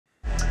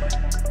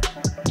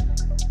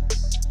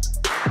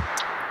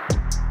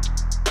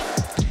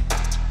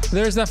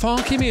There's the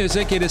funky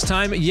music. It is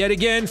time yet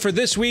again for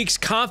this week's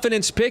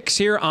Confidence Picks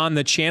here on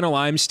the channel.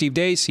 I'm Steve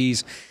Deace.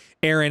 He's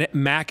Aaron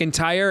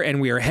McIntyre, and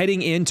we are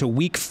heading into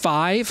Week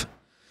 5.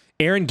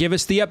 Aaron, give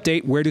us the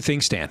update. Where do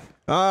things stand?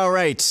 All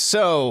right,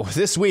 so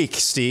this week,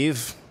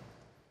 Steve,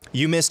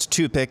 you missed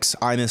 2 picks.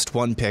 I missed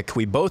 1 pick.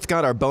 We both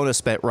got our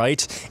bonus bet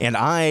right, and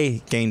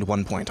I gained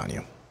 1 point on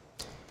you.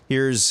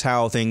 Here's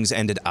how things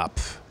ended up.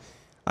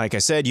 Like I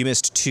said, you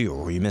missed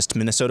 2. You missed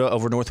Minnesota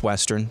over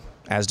Northwestern,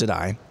 as did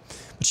I.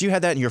 But you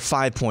had that in your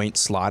 5-point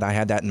slot. I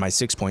had that in my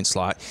 6-point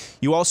slot.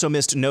 You also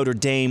missed Notre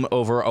Dame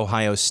over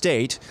Ohio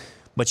State,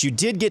 but you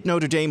did get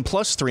Notre Dame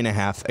plus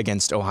 3.5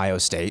 against Ohio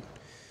State,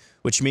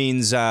 which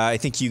means I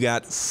think you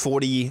got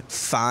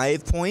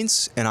 45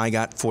 points, and I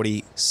got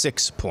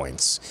 46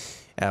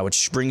 points,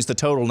 which brings the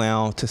total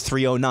now to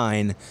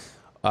 309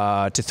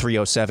 to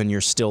 307.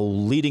 You're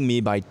still leading me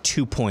by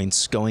 2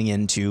 points going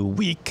into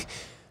Week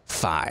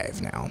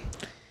 5 now.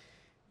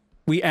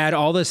 We add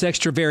all this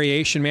extra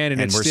variation, man,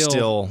 and it's we're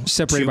still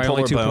separated by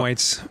only 2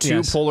 points.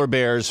 Two polar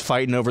bears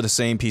fighting over the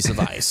same piece of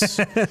ice.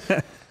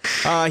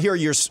 Here are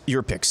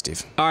your picks,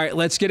 Steve. All right,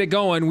 let's get it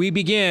going. We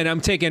begin.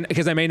 I'm taking,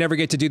 because I may never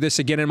get to do this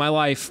again in my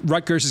life,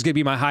 Rutgers is going to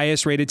be my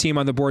highest rated team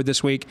on the board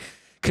this week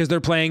because they're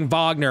playing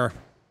Wagner,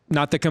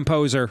 not the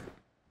composer.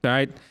 All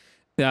right?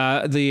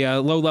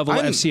 The low-level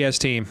FCS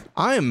team.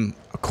 I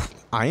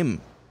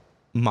am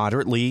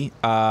moderately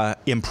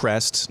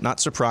impressed, not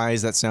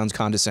surprised. That sounds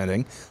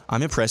condescending.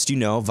 I'm impressed. You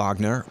know,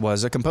 Wagner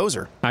was a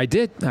composer. I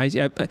did.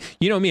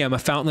 You know me. I'm a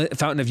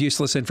fountain of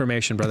useless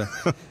information, brother.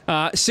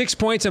 6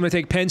 points. I'm going to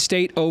take Penn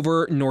State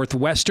over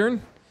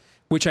Northwestern,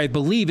 which I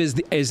believe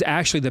is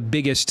actually the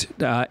biggest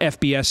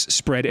FBS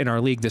spread in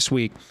our league this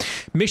week.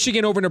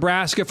 Michigan over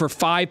Nebraska for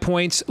 5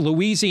 points.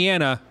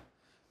 Louisiana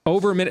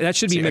over that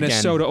should be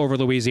Minnesota over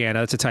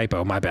Louisiana. That's a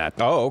typo. My bad.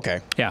 Oh, okay.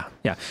 Yeah.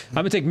 I'm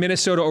going to take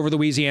Minnesota over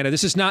Louisiana.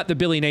 This is not the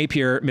Billy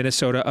Napier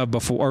Minnesota of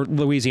before, or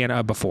Louisiana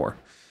of before.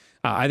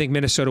 I think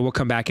Minnesota will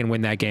come back and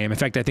win that game. In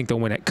fact, I think they'll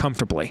win it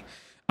comfortably.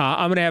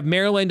 I'm going to have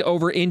Maryland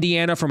over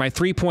Indiana for my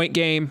 3-point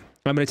game.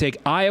 I'm going to take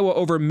Iowa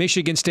over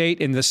Michigan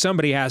State, and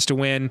somebody has to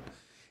win.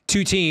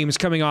 2 teams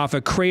coming off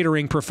a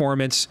cratering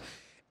performance.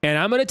 And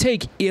I'm going to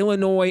take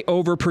Illinois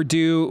over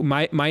Purdue.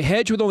 My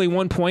hedge with only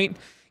 1 point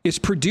is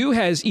Purdue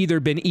has either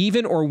been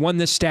even or won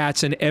the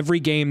stats in every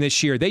game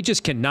this year. They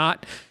just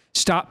cannot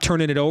stop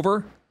turning it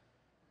over.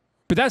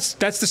 But that's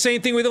the same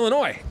thing with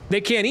Illinois.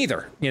 They can't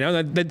either. You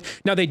know,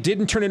 now they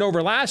didn't turn it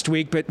over last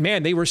week, but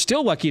man, they were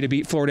still lucky to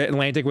beat Florida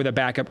Atlantic with a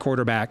backup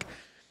quarterback.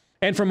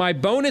 And for my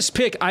bonus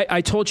pick, I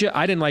told you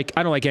I don't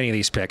like any of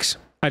these picks.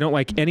 I don't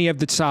like any of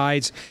the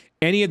sides,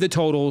 any of the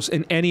totals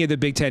in any of the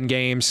Big Ten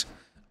games.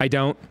 I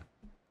don't.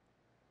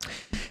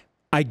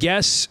 I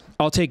guess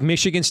I'll take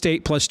Michigan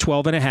State plus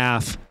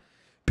 12.5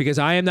 because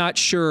I am not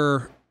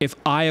sure if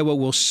Iowa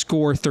will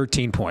score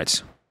 13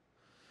 points.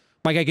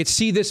 Like I could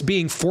see this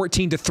being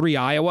 14-3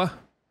 Iowa,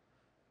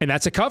 and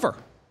that's a cover.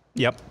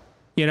 Yep.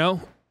 You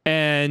know?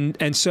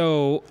 And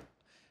so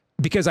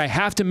because I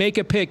have to make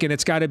a pick and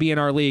it's got to be in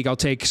our league, I'll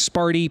take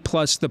Sparty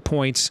plus the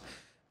points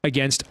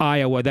against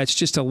Iowa. That's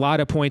just a lot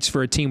of points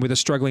for a team with a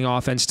struggling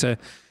offense to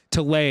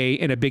lay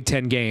in a Big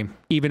Ten game,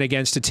 even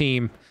against a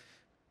team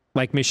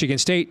like Michigan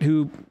State,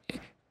 who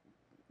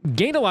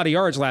gained a lot of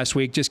yards last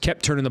week, just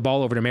kept turning the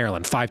ball over to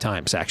Maryland 5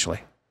 times, actually.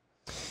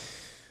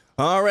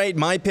 All right,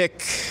 my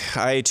pick,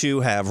 I too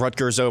have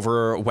Rutgers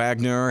over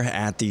Wagner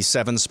at the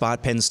 7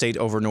 spot, Penn State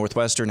over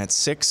Northwestern at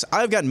 6.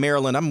 I've got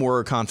Maryland. I'm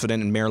more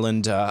confident in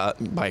Maryland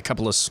by a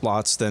couple of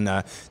slots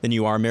than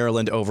you are.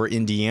 Maryland over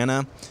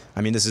Indiana. I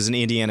mean, this is an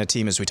Indiana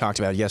team, as we talked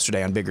about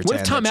yesterday on Bigger Ten.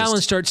 What if Tom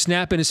Allen starts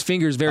snapping his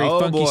fingers very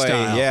funky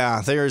style?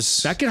 Yeah,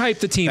 that could hype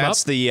the team up.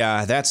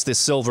 That's the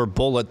silver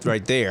bullet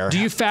right there. Do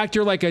you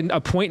factor like a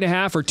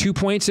 1.5 or 2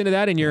 points into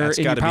that in your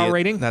power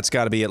rating? That's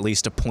got to be at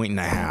least a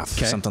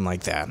 1.5, something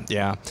like that.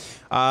 Yeah.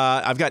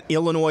 I've got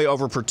Illinois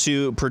over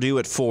Purdue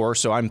at 4,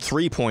 so I'm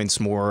 3 points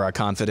more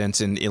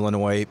confident in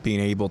Illinois being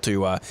able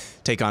to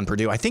take on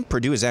Purdue. I think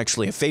Purdue is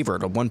actually a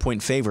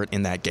 1-point favorite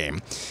in that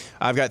game.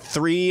 I've got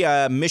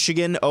 3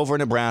 Michigan over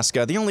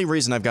Nebraska. The only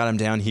reason I've got them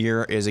down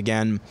here is,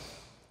 again,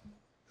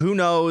 who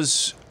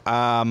knows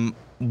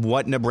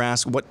what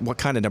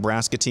kind of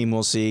Nebraska team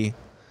we'll see.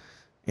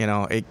 You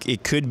know,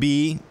 it could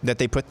be that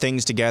they put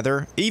things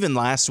together. Even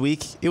last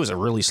week, it was a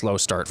really slow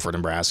start for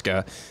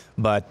Nebraska.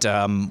 But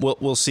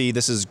we'll see.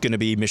 This is going to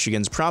be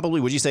Michigan's probably,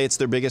 would you say it's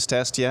their biggest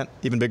test yet?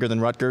 Even bigger than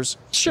Rutgers?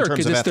 Sure,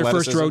 because it's their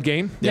first road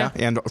game. Yeah,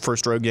 and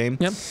first road game.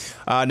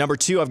 Yep. Number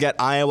 2, I've got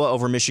Iowa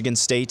over Michigan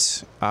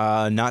State.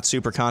 Not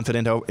super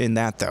confident in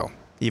that, though.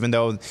 Even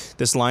though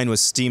this line was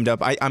steamed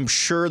up. I'm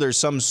sure there's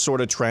some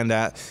sort of trend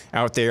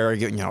out there,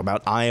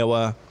 about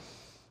Iowa,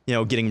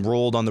 getting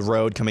rolled on the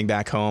road, coming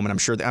back home. And I'm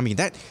sure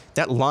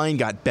that line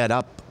got bet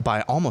up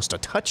by almost a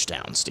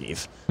touchdown,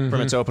 Steve,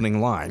 from its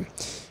opening line.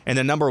 And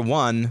then number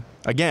 1,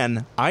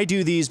 again, I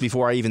do these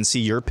before I even see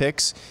your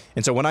picks.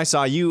 And so when I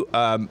saw you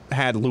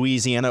had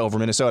Louisiana over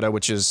Minnesota,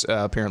 which is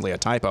apparently a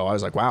typo, I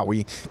was like, wow,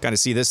 we kind of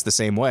see this the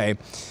same way.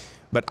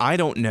 But I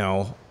don't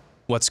know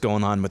what's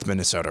going on with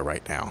Minnesota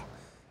right now.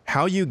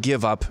 How you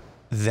give up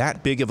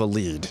that big of a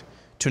lead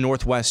to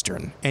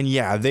Northwestern. And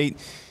yeah,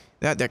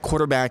 that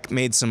quarterback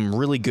made some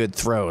really good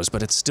throws,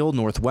 but it's still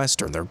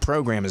Northwestern. Their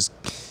program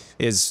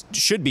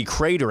should be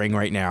cratering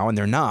right now, and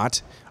they're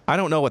not. I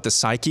don't know what the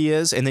psyche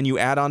is. And then you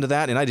add on to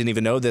that, and I didn't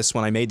even know this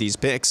when I made these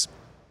picks.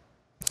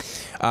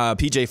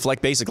 PJ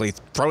Fleck basically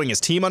throwing his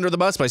team under the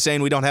bus by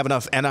saying we don't have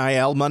enough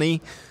NIL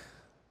money.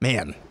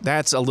 Man,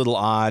 that's a little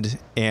odd.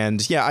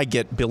 And yeah, I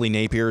get Billy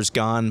Napier's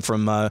gone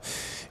from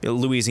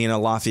Louisiana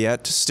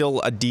Lafayette.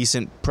 Still a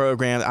decent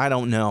program. I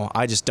don't know.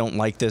 I just don't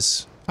like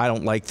this. I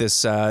don't like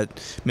this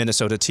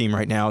Minnesota team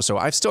right now. So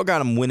I've still got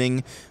them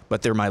winning,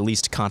 but they're my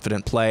least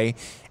confident play.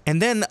 And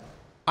then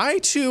I,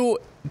 too,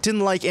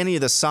 didn't like any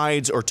of the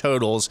sides or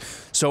totals.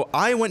 So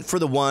I went for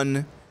the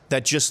one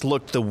that just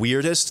looked the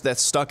weirdest, that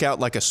stuck out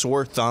like a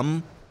sore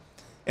thumb.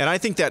 And I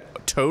think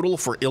that total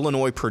for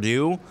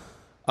Illinois-Purdue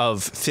of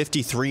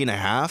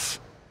 53.5,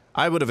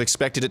 I would have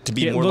expected it to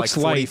be more like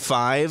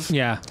 45.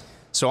 Yeah.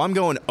 So I'm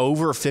going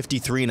over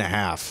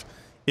 53.5,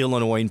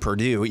 Illinois and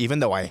Purdue, even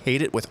though I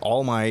hate it with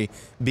all my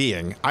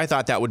being. I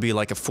thought that would be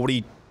like a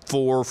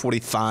 44,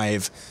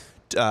 45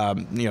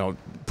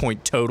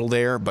 point total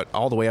there, but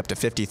all the way up to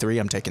 53,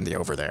 I'm taking the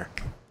over there.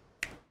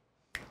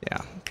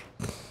 Yeah.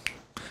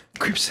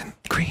 Crimson,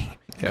 green.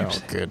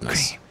 Crimson, oh,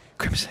 goodness. Green,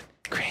 crimson,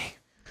 green.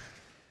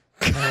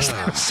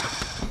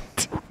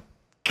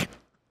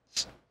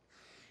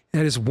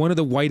 That is one of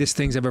the whitest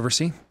things I've ever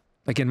seen.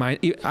 Like I'm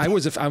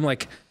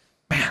like,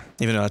 man.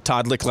 Even a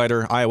Todd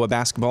Licklider Iowa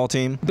basketball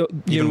team,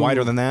 even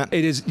whiter than that.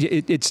 It is.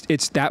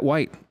 It's that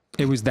white.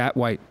 It was that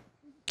white.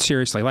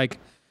 Seriously, like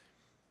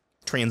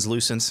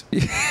translucence.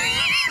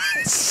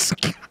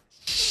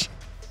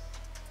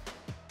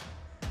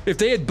 If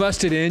they had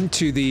busted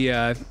into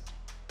the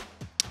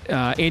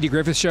Andy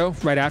Griffith show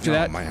right after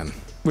that, man,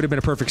 would have been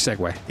a perfect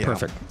segue. Yeah,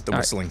 perfect. The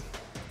whistling.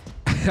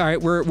 All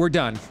right, we're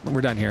done. We're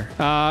done here.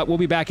 We'll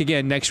be back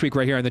again next week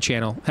right here on the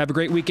channel. Have a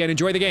great weekend.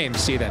 Enjoy the games.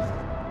 See you then.